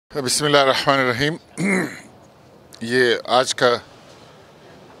बिस्मिल्लाह अर्रहमान अर्रहीम। ये आज का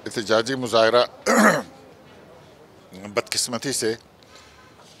एहतजाजी मुज़ाहरा बदकिस्मती से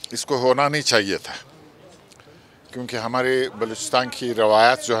इसको होना नहीं चाहिए था, क्योंकि हमारे बलूचिस्तान की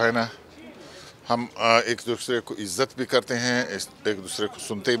रवायात जो है ना, हम एक दूसरे को इज़्ज़त भी करते हैं, एक दूसरे को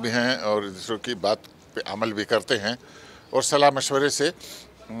सुनते भी हैं और एक दूसरे की बात पे अमल भी करते हैं और सलाह मशवरे से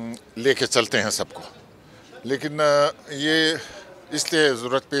लेके चलते हैं सबको। लेकिन ये इसलिए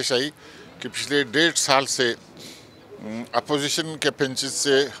ज़रूरत पेश आई कि पिछले 1.5 साल से अपोजिशन के पेंचेस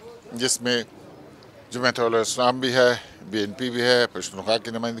से, जिसमें जमात इस्लाम भी है, BNP भी है, पश्तूनख्वा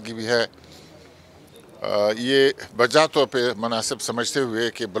की नुमाइंदगी भी है, ये वजह तौर पे मुनासिब समझते हुए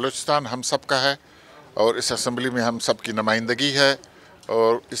कि बलूचिस्तान हम सब का है और इस असम्बली में हम सब की नुमाइंदगी है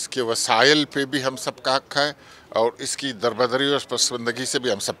और इसके वसाइल पे भी हम सब का हक़ है और इसकी दरबदरी और पसमंदगी से भी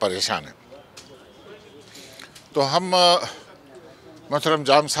हम सब परेशान हैं। तो हम मोहतरम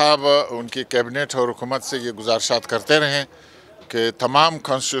जाम साहब, उनकी कैबिनेट और हुकूमत से ये गुजारिशात करते रहें कि तमाम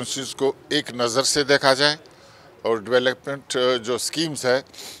कॉन्स्टिट्यूंसीज़ को एक नज़र से देखा जाए और डेवलपमेंट जो स्कीम्स है,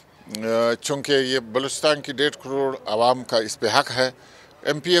 चूँकि ये बलूचिस्तान की 1.5 करोड़ आवाम का इस पे हक़ है।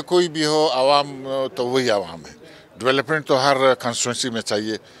 MPA कोई भी हो, आवाम तो वही आवाम है, डेवलपमेंट तो हर कॉन्स्टिट्यूंसी में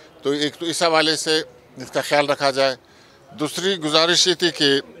चाहिए। तो एक तो इस हवाले से इसका ख्याल रखा जाए। दूसरी गुजारिश ये थी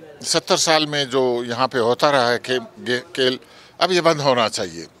कि 70 साल में जो यहाँ पे होता रहा है खेल, अब ये बंद होना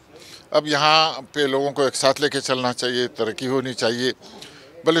चाहिए। अब यहाँ पे लोगों को एक साथ लेके चलना चाहिए, तरक्की होनी चाहिए।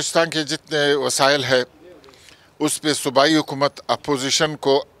 बलूचिस्तान के जितने वसाइल है उस पे सूबाई हुकूमत अपोजिशन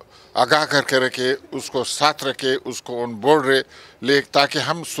को आगाह करके रखे, उसको साथ रखे, उसको ऑन बोर्ड ले, ताकि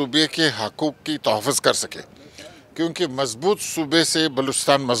हम सूबे के हकूक़ की तहफ़्फ़ुज़ कर सकें, क्योंकि मजबूत सूबे से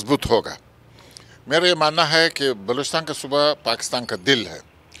बलूचिस्तान मजबूत होगा। मेरा ये मानना है कि बलूचिस्तान का सूबा पाकिस्तान का दिल है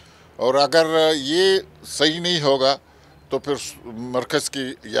और अगर ये सही नहीं होगा तो फिर मरकज़ की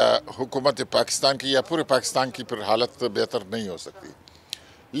या हुकूमत पाकिस्तान की या पूरे पाकिस्तान की फिर हालत बेहतर नहीं हो सकती।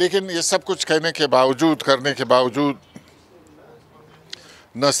 लेकिन ये सब कुछ कहने के बावजूद, करने के बावजूद,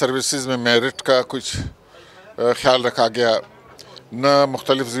 न सर्विसेज में मेरिट का कुछ ख्याल रखा गया, न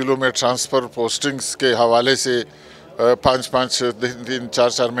मुख्तलिफ़ ज़िलों में ट्रांसफ़र पोस्टिंग्स के हवाले से 5-5 दिन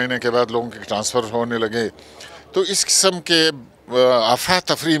 4-4 महीने के बाद लोगों के ट्रांसफ़र होने लगे। तो इस किस्म के अफरा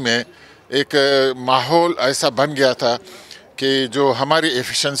तफरी में एक माहौल ऐसा बन गया था कि जो हमारी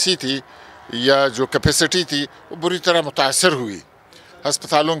एफिशिएंसी थी या जो कैपेसिटी थी वो बुरी तरह मुतासर हुई।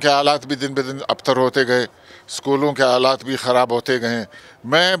 हस्पतालों के हालात भी दिन ब दिन अबतर होते गए, स्कूलों के हालात भी ख़राब होते गए।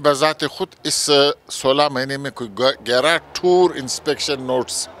 मैं बज़ात ख़ुद इस 16 महीने में कोई 11 टूर इंस्पेक्शन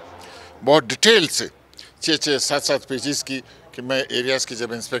नोट्स बहुत डिटेल से 6-6, 7-7 पेजेस की, कि मैं एरियाज़ की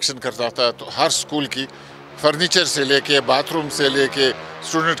जब इंस्पेक्शन करता था तो हर स्कूल की फर्नीचर से लेके, बाथरूम से लेके,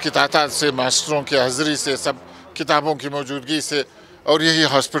 स्टूडेंट की तादाद से, मास्टरों की हाज़िरी से, सब किताबों की मौजूदगी से, और यही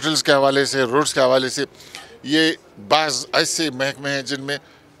हॉस्पिटल्स के हवाले से, रोड्स के हवाले से, ये बाज़ ऐसे महकमे हैं जिनमें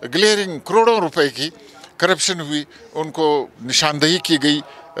ग्लेयरिंग करोड़ों रुपए की करप्शन हुई, उनको निशानदही की गई,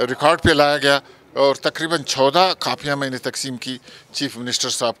 रिकॉर्ड पे लाया गया और तकरीबन 14 कापियाँ मैंने तकसीम की चीफ मिनिस्टर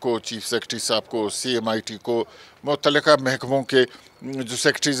साहब को, चीफ सेक्रेटरी साहब को, CMIT को, मुतल्लिका महकमों के जो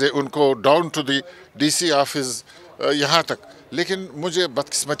सेक्रेटरीज़ हैं उनको, down to the DC office यहाँ तक। लेकिन मुझे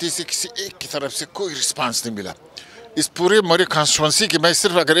बदकिस्मती से किसी एक की तरफ से कोई रिस्पांस नहीं मिला। इस पूरे मेरे कॉन्स्टिट्यूंसी की, मैं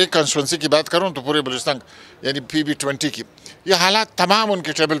सिर्फ अगर एक कॉन्स्टिट्यूंसी की बात करूँ तो पूरे बलूचिस्तान यानी PB20 की, ये हालात तमाम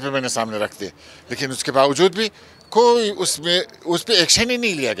उनके टेबल पे मैंने सामने रख दिए, लेकिन उसके बावजूद भी कोई उस पर एक्शन ही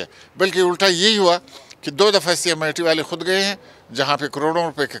नहीं लिया गया। बल्कि उल्टा यही हुआ कि 2 दफ़ा CMIT वाले खुद गए हैं जहाँ पे करोड़ों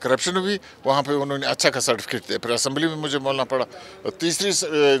रुपए की करप्शन हुई, वहाँ पे उन्होंने अच्छा का सर्टिफिकेट दिया, फिर असम्बली में मुझे बोलना पड़ा। तीसरी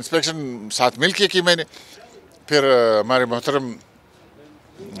इंस्पेक्शन साथ मिल के की मैंने। फिर हमारे मोहतरम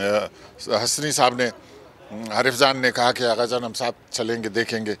हसनी साहब ने, आरिफ जान ने कहा कि आगा जान हम साथ चलेंगे,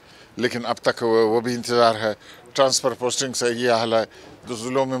 देखेंगे, लेकिन अब तक वो भी इंतज़ार है। ट्रांसफ़र पोस्टिंग से ये हाल है,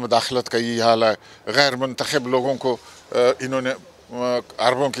 ज़िलों में मुदाखलत का ये हाल है, गैर मुंतखब लोगों को इन्होंने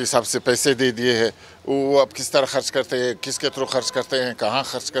अरबों के हिसाब से पैसे दे दिए हैं, वो अब किस तरह खर्च करते हैं, किसके थ्रू खर्च करते हैं, कहाँ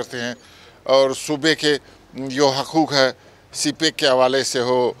खर्च करते हैं, और सूबे के जो हकूक़ है CPEC के हवाले से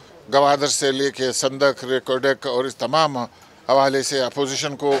हो, गवादर से लेके संदक, रिकॉर्डक और इस तमाम हवाले से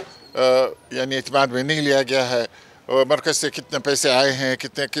अपोजिशन को यानी एतमाद में नहीं लिया गया है। और मरकज़ से कितने पैसे आए हैं,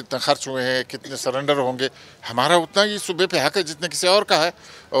 कितने खर्च हुए हैं, कितने सरेंडर होंगे, हमारा उतना ही सूबे पे हक़ है जितने किसी और का है।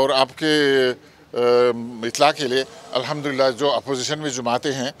 और आपके इत्ला के लिए अल्हम्दुलिल्लाह जो अपोजिशन में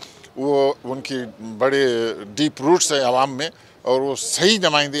जमातें हैं वो उनकी बड़े डीप रूट्स है आवाम में, और वो सही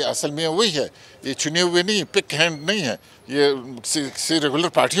नुमाइंदे असल में वही है। ये चुने हुए नहीं, पिक हैंड नहीं है, ये किसी रेगुलर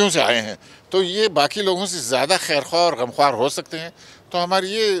पार्टियों से आए हैं। तो ये बाकी लोगों से ज़्यादा खैरख्वाह और गमख्वार हो सकते हैं। تو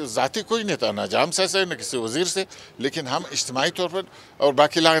ہماری یہ ذاتی کوئی نہیں تھا، نہ جام صاحب سے نہ کسی وزیر سے، لیکن ہم اجتماعی طور پر اور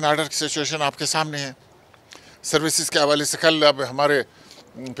باقی لا اینڈ آرڈر کی سچویشن آپ کے سامنے ہے۔ سروسز کے حوالے سے کل اب ہمارے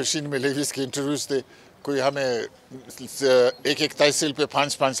پیشین میں لیویز کے انٹرویوز تھے، کوئی ہمیں ایک تحصیل پہ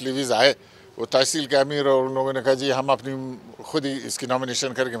 5 لیویز آئے، وہ تحصیل کے امیر اور ان لوگوں نے کہا جی ہم اپنی خود ہی اس کی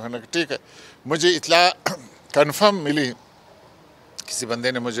نامینیشن کر کے، میں نے کہا ٹھیک ہے۔ مجھے اطلاع کنفرم ملی، کسی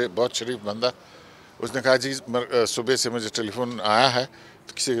بندے نے مجھے، بہت شریف بندہ، اس نے کہا جی صبح سے مجھے ٹیلی فون آیا ہے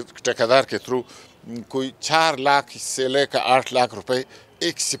کسی ٹھیکیدار کے تھرو، کوئی 4 لاکھ سے لے کر 8 لاکھ روپے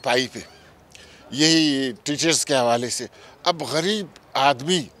ایک سپاہی پہ، یہی ٹیچرز کے حوالے سے۔ اب غریب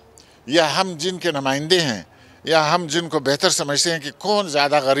آدمی یا ہم جن کے نمائندے ہیں یا ہم جن کو بہتر سمجھتے ہیں کہ کون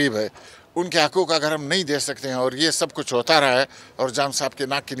زیادہ غریب ہے، ان کے حقوق اگر ہم نہیں دے سکتے ہیں، اور یہ سب کچھ ہوتا رہا ہے اور جام صاحب کے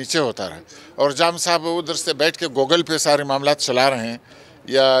ناک کے نیچے ہوتا رہا ہے، اور جام صاحب ادھر سے بیٹھ کے گوگل پہ سارے معاملات چلا رہے ہیں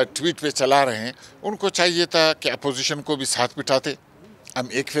یا ٹویٹ پہ چلا رہے ہیں، ان کو چاہیے تھا کہ اپوزیشن کو بھی ساتھ بٹھاتے۔ ہم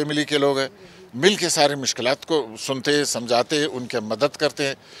ایک فیملی کے لوگ ہیں، مل کے سارے مشکلات کو سنتے سمجھاتے، ان کے مدد کرتے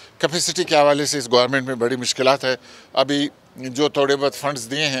ہیں۔ کیپیسٹی کے حوالے سے اس گورنمنٹ میں بڑی مشکلات ہے، ابھی جو تھوڑے بہت فنڈز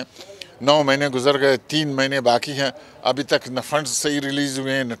دیے ہیں 9 مہینے گزر گئے، 3 مہینے باقی ہیں، ابھی تک نہ فنڈز صحیح ریلیز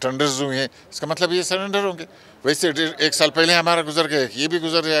ہوئے ہیں نہ ٹینڈرز ہوئے ہیں، اس کا مطلب یہ سرنڈر ہوں گے۔ ویسے 1 سال پہلے ہمارا گزر گیا، یہ بھی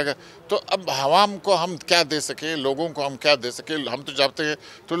گزر جائے گا، تو اب عوام کو ہم کیا دے سکیں، لوگوں کو ہم کیا دے سکیں؟ ہم تو جاتے ہیں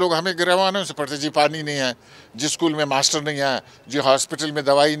تو لوگ ہمیں گروانوں سے پڑھتے، جی پانی نہیں ہے، جی اسکول میں ماسٹر نہیں ہے، جی ہاسپٹل میں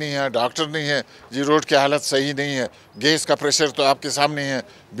دوائی نہیں ہے، ڈاکٹر نہیں ہے، جی روڈ کی حالت صحیح نہیں ہے، گیس کا پریشر تو آپ کے سامنے ہے،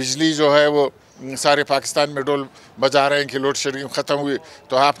 بجلی جو ہے وہ سارے پاکستان میں ڈول بجا رہے ہیں کہ لوڈ شیڈنگ ختم ہوئی،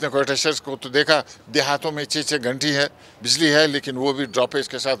 تو آپ نے کوئٹہ شہر کو تو دیکھا، دیہاتوں میں 6 گھنٹی ہے بجلی ہے، لیکن وہ بھی ڈراپیج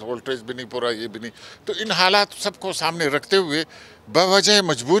کے ساتھ، وولٹیج بھی نہیں پورا، یہ بھی نہیں۔ تو ان حالات سب کو سامنے رکھتے ہوئے بوجہ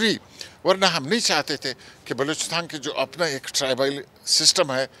مجبوری، ورنہ ہم نہیں چاہتے تھے کہ بلوچستان کے جو اپنا ایک ٹرائبل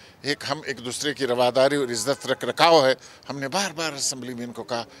سسٹم ہے، ہم ایک دوسرے کی رواداری اور عزت رکھ رکھاؤ ہے، ہم نے بار بار اسمبلی میں ان کو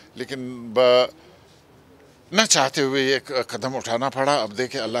کہا، لیکن نہ چاہتے ہوئے ایک قدم اٹھانا پڑا۔ اب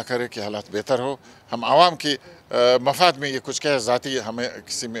دیکھیں، اللہ کرے کہ حالات بہتر ہو، ہم عوام کی مفاد میں یہ کچھ کہہ، ذاتی ہمیں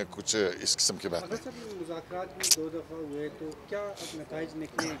کسی میں کچھ اس قسم کی بات نہیں۔ مذاکرات بھی 2 دفعہ ہوئے، تو کیا نتائج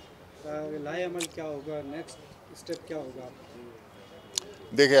نکلے، لائے عمل کیا ہوگا، نیکسٹ اسٹیپ کیا ہوگا؟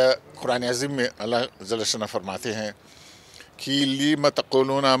 دیکھیں، قرآن عظیم میں اللہ جل شانہ فرماتے ہیں کہ لِمَ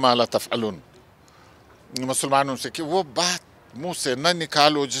تَقُولُونَ مَا لَا تَفْعَلُونَ، مسلمانوں سے کہ وہ بات منہ سے نہ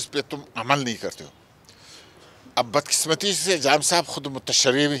نکالو جس پہ تم عمل نہیں کرتے ہو۔ اب بدقسمتی سے جام صاحب خود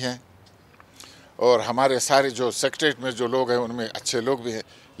متشرع بھی ہیں، اور ہمارے سارے جو سیکریٹریٹ میں جو لوگ ہیں ان میں اچھے لوگ بھی ہیں،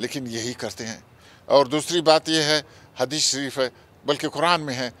 لیکن یہی کرتے ہیں۔ اور دوسری بات یہ ہے، حدیث شریف ہے، بلکہ قرآن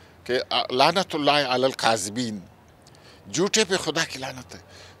میں ہے کہ لعنت اللہ علی الکاذبین، جھوٹے پہ خدا کی لعنت ہے۔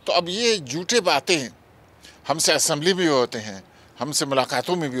 تو اب یہ جھوٹے باتیں ہم سے اسمبلی میں بھی ہوتے ہیں، ہم سے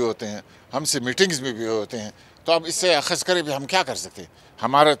ملاقاتوں میں بھی ہوتے ہیں، ہم سے میٹنگز میں بھی ہوتے ہیں، تو اب اس سے اخذ کرے بھی ہم کیا کر سکتے ہیں؟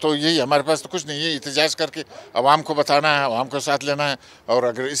 ہمارا تو یہی، ہمارے پاس تو کچھ نہیں، یہ احتجاج کر کے عوام کو بتانا ہے، عوام کو ساتھ لینا ہے، اور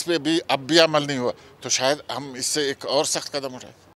اگر اس پہ بھی اب بھی عمل نہیں ہوا تو شاید ہم اس سے ایک اور سخت قدم اٹھائیں۔